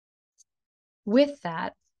With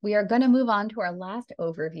that, we are going to move on to our last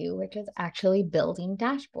overview, which is actually building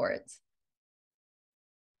dashboards.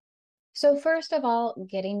 So first of all,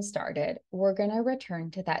 getting started, we're going to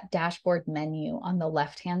return to that dashboard menu on the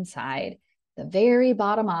left-hand side, the very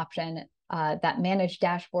bottom option, that Manage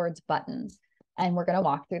Dashboards button. And we're going to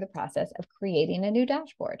walk through the process of creating a new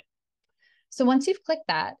dashboard. So once you've clicked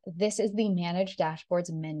that, this is the Manage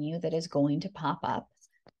Dashboards menu that is going to pop up.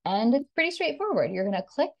 And it's pretty straightforward. You're going to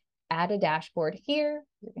click Add a Dashboard here.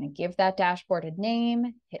 You're going to give that dashboard a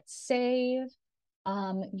name, hit Save.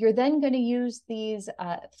 You're then going to use these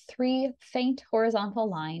 3 faint horizontal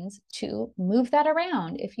lines to move that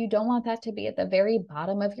around. If you don't want that to be at the very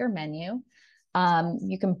bottom of your menu,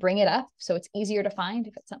 you can bring it up so it's easier to find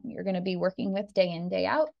if it's something you're going to be working with day in, day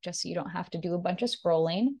out, just so you don't have to do a bunch of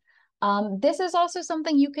scrolling. This is also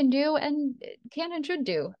something you can do and can and should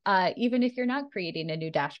do, even if you're not creating a new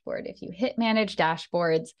dashboard. If you hit Manage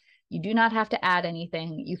Dashboards, you do not have to add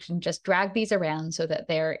anything. You can just drag these around so that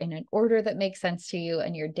they're in an order that makes sense to you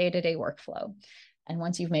and your day-to-day workflow. And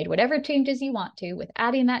once you've made whatever changes you want to with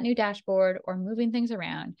adding that new dashboard or moving things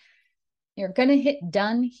around, you're going to hit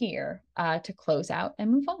Done here to close out and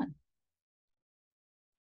move on.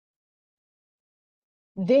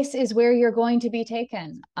 This is where you're going to be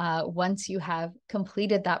taken. Once you have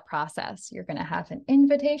completed that process, you're going to have an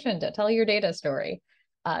invitation to tell your data story.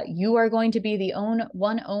 You are going to be the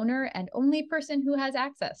one owner and only person who has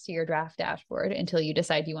access to your draft dashboard until you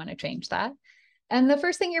decide you want to change that. And the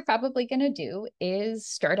first thing you're probably going to do is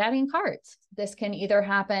start adding cards. This can either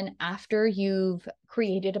happen after you've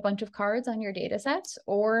created a bunch of cards on your data sets,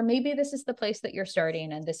 or maybe this is the place that you're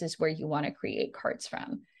starting and this is where you want to create cards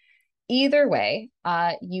from. Either way,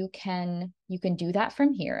 you can do that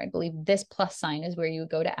from here. I believe this plus sign is where you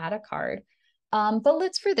go to add a card. But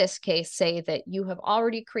let's, for this case, say that you have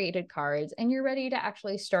already created cards and you're ready to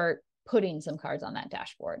actually start putting some cards on that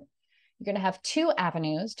dashboard. You're going to have 2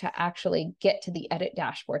 avenues to actually get to the Edit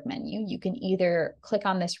Dashboard menu. You can either click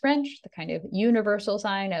on this wrench, the kind of universal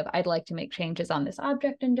sign of I'd like to make changes on this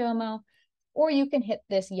object in Domo, or you can hit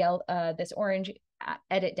this orange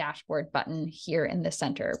Edit Dashboard button here in the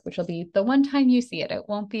center, which will be the one time you see it. It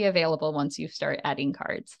won't be available once you start adding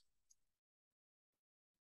cards.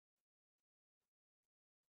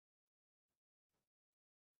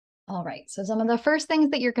 All right, so some of the first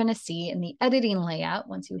things that you're going to see in the editing layout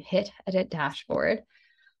once you hit Edit Dashboard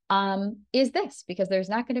is this, because there's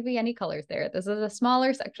not going to be any colors there. This is a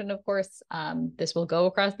smaller section, of course. This will go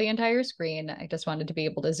across the entire screen. I just wanted to be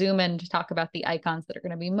able to zoom in to talk about the icons that are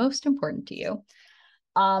going to be most important to you.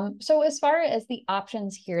 So as far as the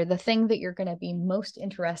options here, the thing that you're going to be most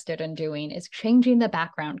interested in doing is changing the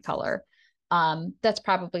background color. That's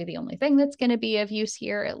probably the only thing that's going to be of use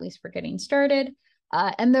here, at least for getting started.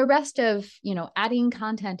 And the rest of, adding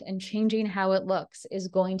content and changing how it looks is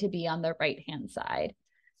going to be on the right-hand side.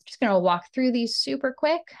 Just going to walk through these super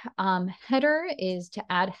quick. Header is to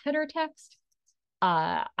add header text.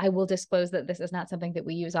 I will disclose that this is not something that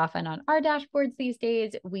we use often on our dashboards these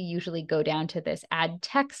days. We usually go down to this add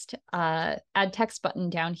text button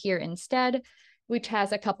down here instead, which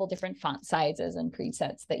has a couple different font sizes and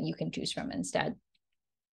presets that you can choose from instead.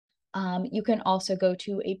 You can also go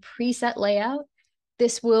to a preset layout.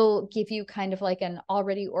 This will give you kind of like an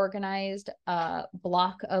already organized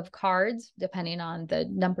block of cards, depending on the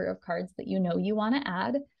number of cards that you want to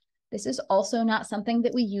add. This is also not something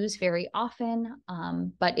that we use very often,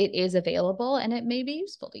 but it is available and it may be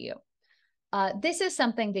useful to you. This is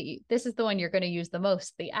something that this is the one you're going to use the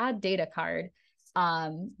most, the add data card.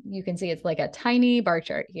 You can see it's like a tiny bar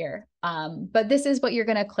chart here, but this is what you're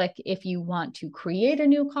going to click if you want to create a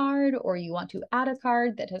new card or you want to add a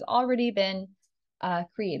card that has already been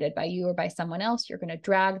created by you or by someone else. You're going to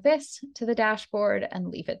drag this to the dashboard and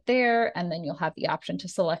leave it there, and then you'll have the option to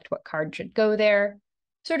select what card should go there.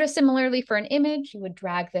 Sort of similarly for an image, you would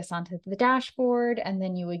drag this onto the dashboard and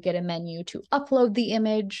then you would get a menu to upload the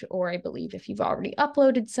image, or I believe if you've already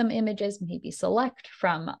uploaded some images, maybe select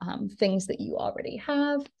from things that you already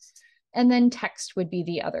have. And then text would be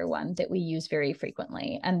the other one that we use very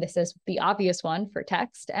frequently. And this is the obvious one for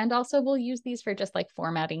text. And also we'll use these for just like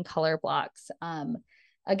formatting color blocks.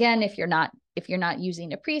 Again, if you're not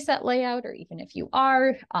using a preset layout, or even if you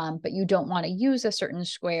are, but you don't want to use a certain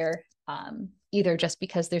square, either just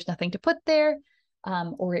because there's nothing to put there,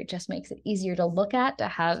 or it just makes it easier to look at to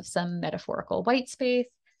have some metaphorical white space,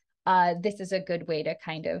 this is a good way to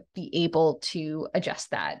kind of be able to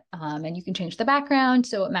adjust that. And you can change the background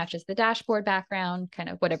so it matches the dashboard background, kind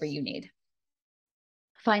of whatever you need.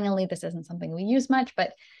 Finally, this isn't something we use much,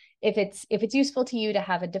 but if it's useful to you to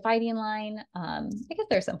have a dividing line, I guess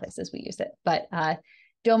there are some places we use it, but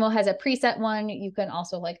Domo has a preset one. You can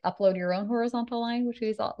also like upload your own horizontal line, which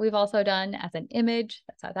we've also done as an image.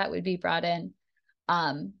 That's how that would be brought in.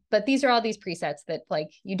 But these are all these presets that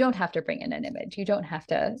like you don't have to bring in an image. You don't have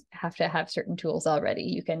to have certain tools already.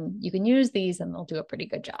 You can use these and they'll do a pretty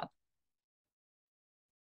good job.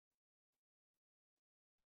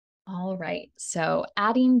 All right, so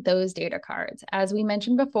adding those data cards. As we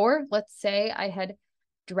mentioned before, let's say I had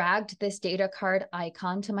dragged this data card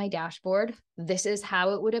icon to my dashboard. This is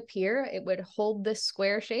how it would appear. It would hold this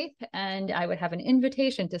square shape and I would have an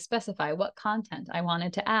invitation to specify what content I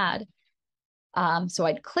wanted to add. So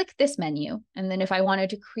I'd click this menu, and then if I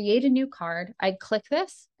wanted to create a new card, I'd click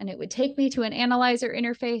this and it would take me to an analyzer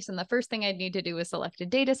interface. And the first thing I'd need to do is select a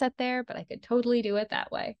data set there, but I could totally do it that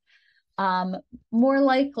way. More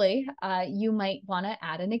likely, you might want to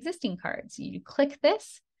add an existing card. So you click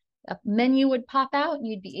this, a menu would pop out, and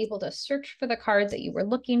you'd be able to search for the card that you were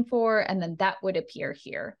looking for, and then that would appear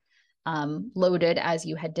here, loaded as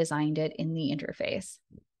you had designed it in the interface.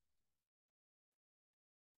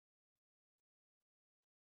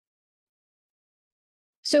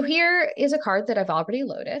 So here is a card that I've already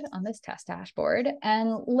loaded on this test dashboard,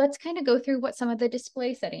 and let's kind of go through what some of the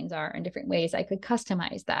display settings are and different ways I could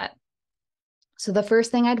customize that. So the first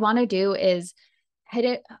thing I'd want to do is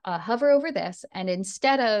hover over this. And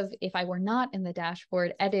instead of, if I were not in the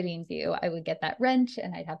dashboard editing view, I would get that wrench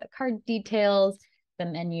and I'd have the card details, the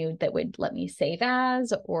menu that would let me save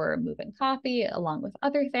as or move and copy along with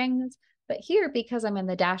other things. But here, because I'm in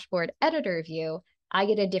the dashboard editor view, I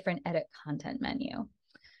get a different edit content menu.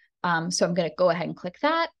 So I'm going to go ahead and click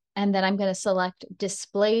that. And then I'm going to select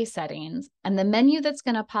display settings. And the menu that's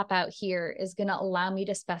going to pop out here is going to allow me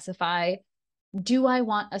to specify, do I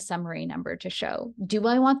want a summary number to show? Do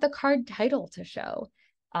I want the card title to show?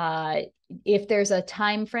 If there's a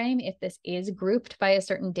time frame, if this is grouped by a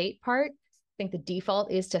certain date part, I think the default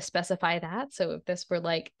is to specify that. So if this were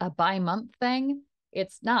like a by month thing,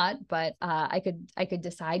 it's not, but I could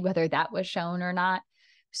decide whether that was shown or not.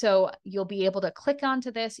 So you'll be able to click onto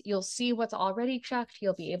this. You'll see what's already checked.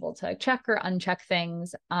 You'll be able to check or uncheck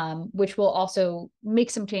things, which will also make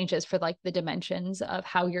some changes for like the dimensions of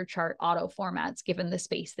how your chart auto formats given the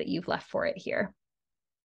space that you've left for it here.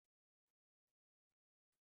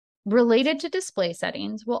 Related to display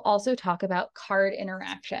settings, we'll also talk about card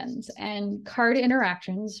interactions. And card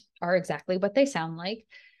interactions are exactly what they sound like.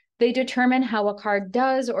 They determine how a card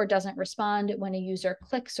does or doesn't respond when a user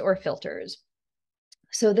clicks or filters.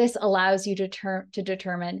 So this allows you to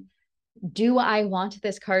determine, do I want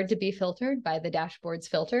this card to be filtered by the dashboard's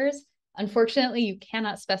filters? Unfortunately, you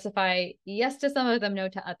cannot specify yes to some of them, no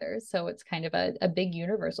to others. So it's kind of a big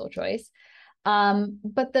universal choice.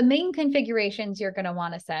 But the main configurations you're going to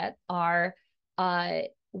want to set are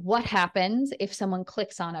what happens if someone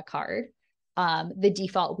clicks on a card. The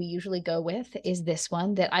default we usually go with is this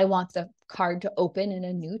one, that I want the card to open in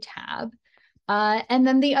a new tab. And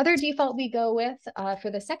then the other default we go with for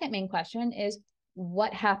the second main question is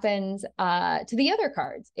what happens to the other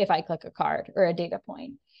cards if I click a card or a data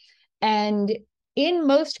point. And in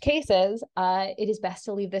most cases, it is best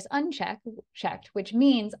to leave this unchecked, which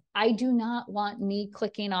means I do not want me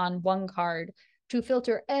clicking on one card to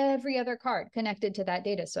filter every other card connected to that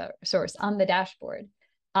data source on the dashboard.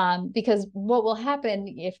 Because what will happen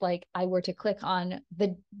if like I were to click on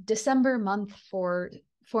the December month for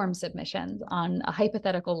form submissions on a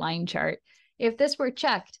hypothetical line chart, if this were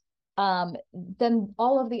checked, then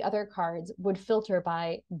all of the other cards would filter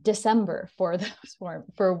by December for those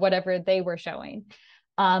for whatever they were showing,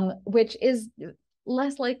 which is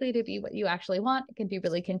less likely to be what you actually want. It can be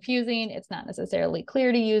really confusing. It's not necessarily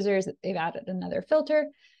clear to users that they've added another filter.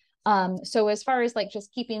 So as far as like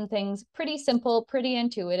just keeping things pretty simple, pretty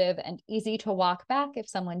intuitive, and easy to walk back if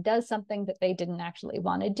someone does something that they didn't actually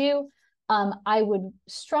want to do, I would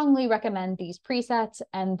strongly recommend these presets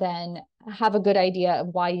and then have a good idea of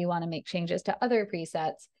why you want to make changes to other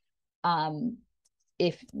presets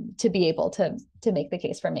if to be able to make the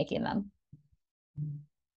case for making them.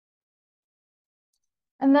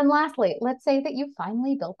 And then lastly, let's say that you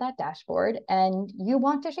finally built that dashboard and you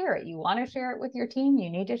want to share it. You want to share it with your team. You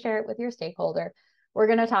need to share it with your stakeholder. We're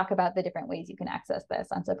going to talk about the different ways you can access this.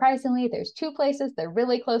 Unsurprisingly, there's two places. They're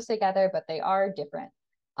really close together, but they are different.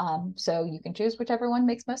 So you can choose whichever one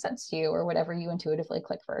makes most sense to you or whatever you intuitively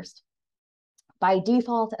click first. By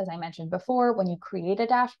default, as I mentioned before, when you create a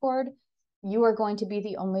dashboard, you are going to be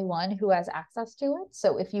the only one who has access to it.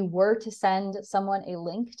 So if you were to send someone a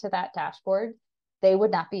link to that dashboard, they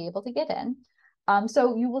would not be able to get in.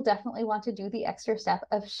 So you will definitely want to do the extra step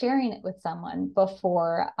of sharing it with someone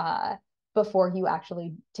before you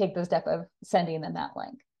actually take the step of sending them that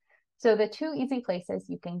link. So the two easy places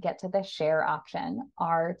you can get to the share option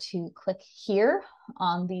are to click here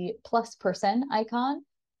on the plus person icon,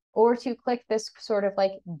 or to click this sort of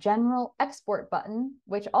like general export button,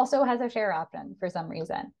 which also has a share option for some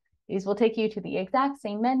reason. These will take you to the exact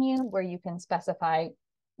same menu where you can specify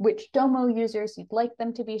which Domo users you'd like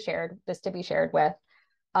them to be shared, this to be shared with,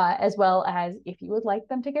 as well as if you would like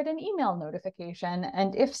them to get an email notification,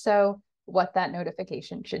 and if so, what that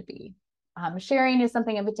notification should be. Sharing is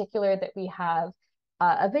something in particular that we have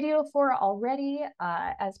a video for already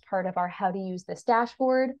as part of our how to use this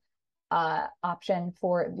dashboard option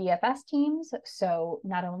for VFS teams. So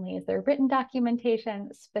not only is there written documentation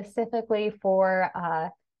specifically for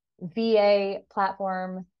VA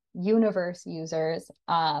platform universe users,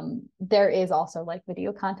 there is also like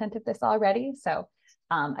video content of this already. So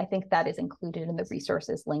I think that is included in the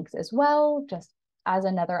resources links as well, just as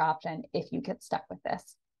another option if you get stuck with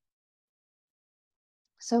this.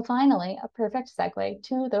 So finally, a perfect segue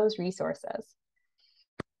to those resources.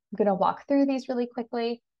 I'm going to walk through these really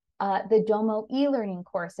quickly. The Domo e-learning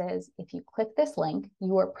courses, if you click this link,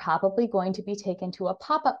 you are probably going to be taken to a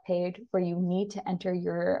pop-up page where you need to enter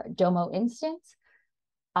your Domo instance.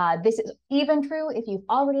 This is even true if you've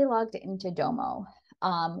already logged into Domo.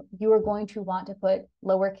 You are going to want to put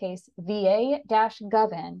lowercase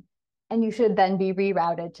va-govin, and you should then be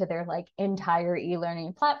rerouted to their like entire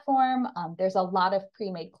e-learning platform. There's a lot of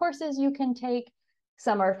pre-made courses you can take.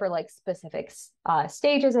 Some are for like specific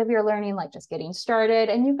stages of your learning, like just getting started.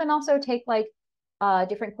 And you can also take like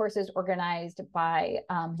different courses organized by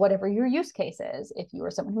whatever your use case is. If you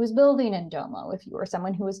are someone who is building in Domo, if you are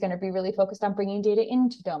someone who is going to be really focused on bringing data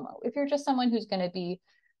into Domo, if you're just someone who's going to be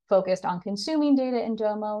focused on consuming data in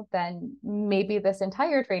Domo, then maybe this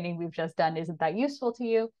entire training we've just done isn't that useful to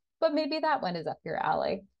you, but maybe that one is up your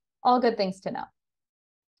alley. All good things to know.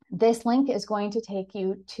 This link is going to take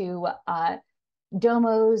you to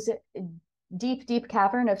Domo's deep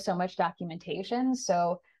cavern of so much documentation.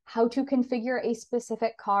 So how to configure a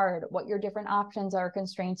specific card, what your different options are,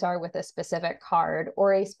 constraints are with a specific card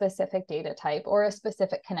or a specific data type or a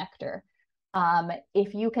specific connector.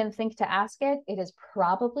 If you can think to ask it, it is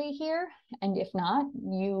probably here. And if not,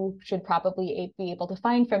 you should probably be able to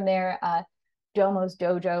find from there Domo's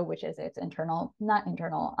Dojo, which is its internal, not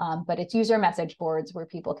internal, but its user message boards where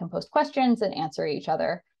people can post questions and answer each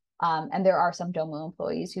other. And there are some Domo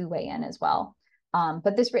employees who weigh in as well.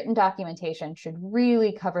 But this written documentation should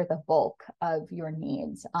really cover the bulk of your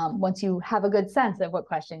needs once you have a good sense of what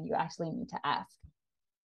question you actually need to ask.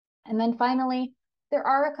 And then finally, there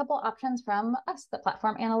are a couple options from us, the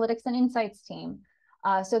Platform Analytics and Insights team.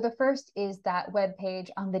 So the first is that web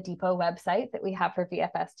page on the Depot website that we have for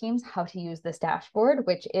VFS teams, how to use this dashboard,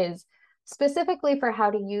 which is specifically for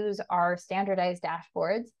how to use our standardized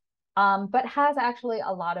dashboards, but has actually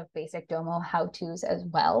a lot of basic Domo how-tos as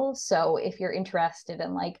well. So if you're interested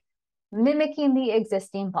in like mimicking the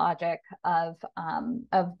existing logic of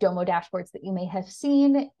Domo dashboards that you may have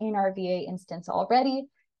seen in our VA instance already,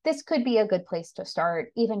 this could be a good place to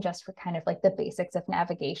start, even just for kind of like the basics of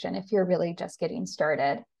navigation if you're really just getting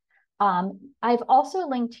started. I've also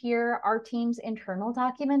linked here our team's internal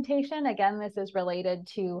documentation. Again, this is related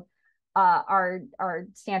to our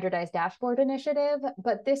standardized dashboard initiative,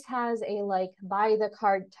 but this has a like by the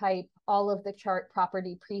card type, all of the chart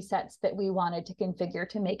property presets that we wanted to configure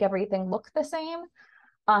to make everything look the same.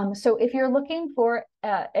 So if you're looking for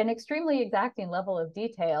an extremely exacting level of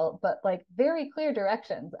detail, but like very clear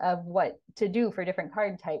directions of what to do for different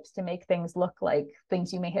card types to make things look like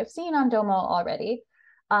things you may have seen on Domo already,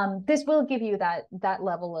 this will give you that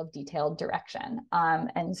level of detailed direction.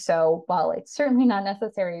 And so while it's certainly not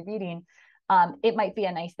necessary reading, it might be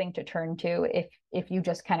a nice thing to turn to if you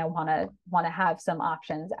just kind of want to have some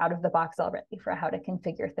options out of the box already for how to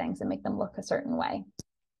configure things and make them look a certain way.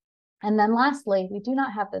 And then lastly, we do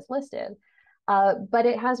not have this listed, but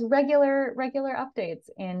it has regular updates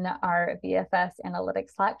in our VFS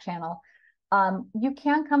Analytics Slack channel. You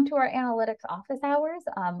can come to our analytics office hours.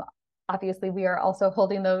 Obviously, we are also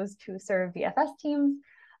holding those to serve VFS teams,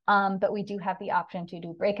 but we do have the option to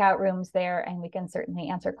do breakout rooms there, and we can certainly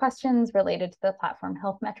answer questions related to the Platform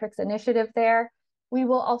Health Metrics initiative there. We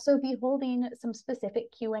will also be holding some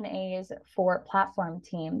specific Q&As for platform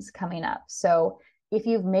teams coming up. So if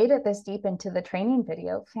you've made it this deep into the training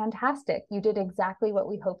video, fantastic. You did exactly what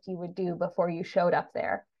we hoped you would do before you showed up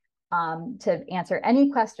there, to answer any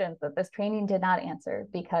questions that this training did not answer,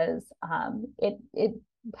 because it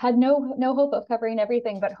had no hope of covering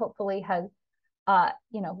everything, but hopefully has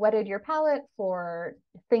whetted your palate for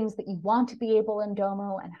things that you want to be able in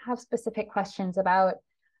Domo and have specific questions about.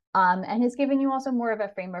 and has given you also more of a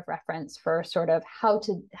frame of reference for sort of how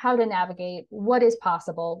to navigate what is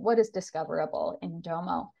possible, what is discoverable in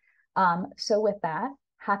Domo. So with that,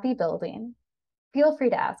 happy building. Feel free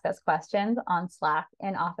to ask us questions on Slack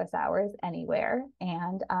in office hours anywhere,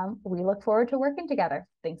 and we look forward to working together.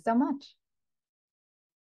 Thanks so much.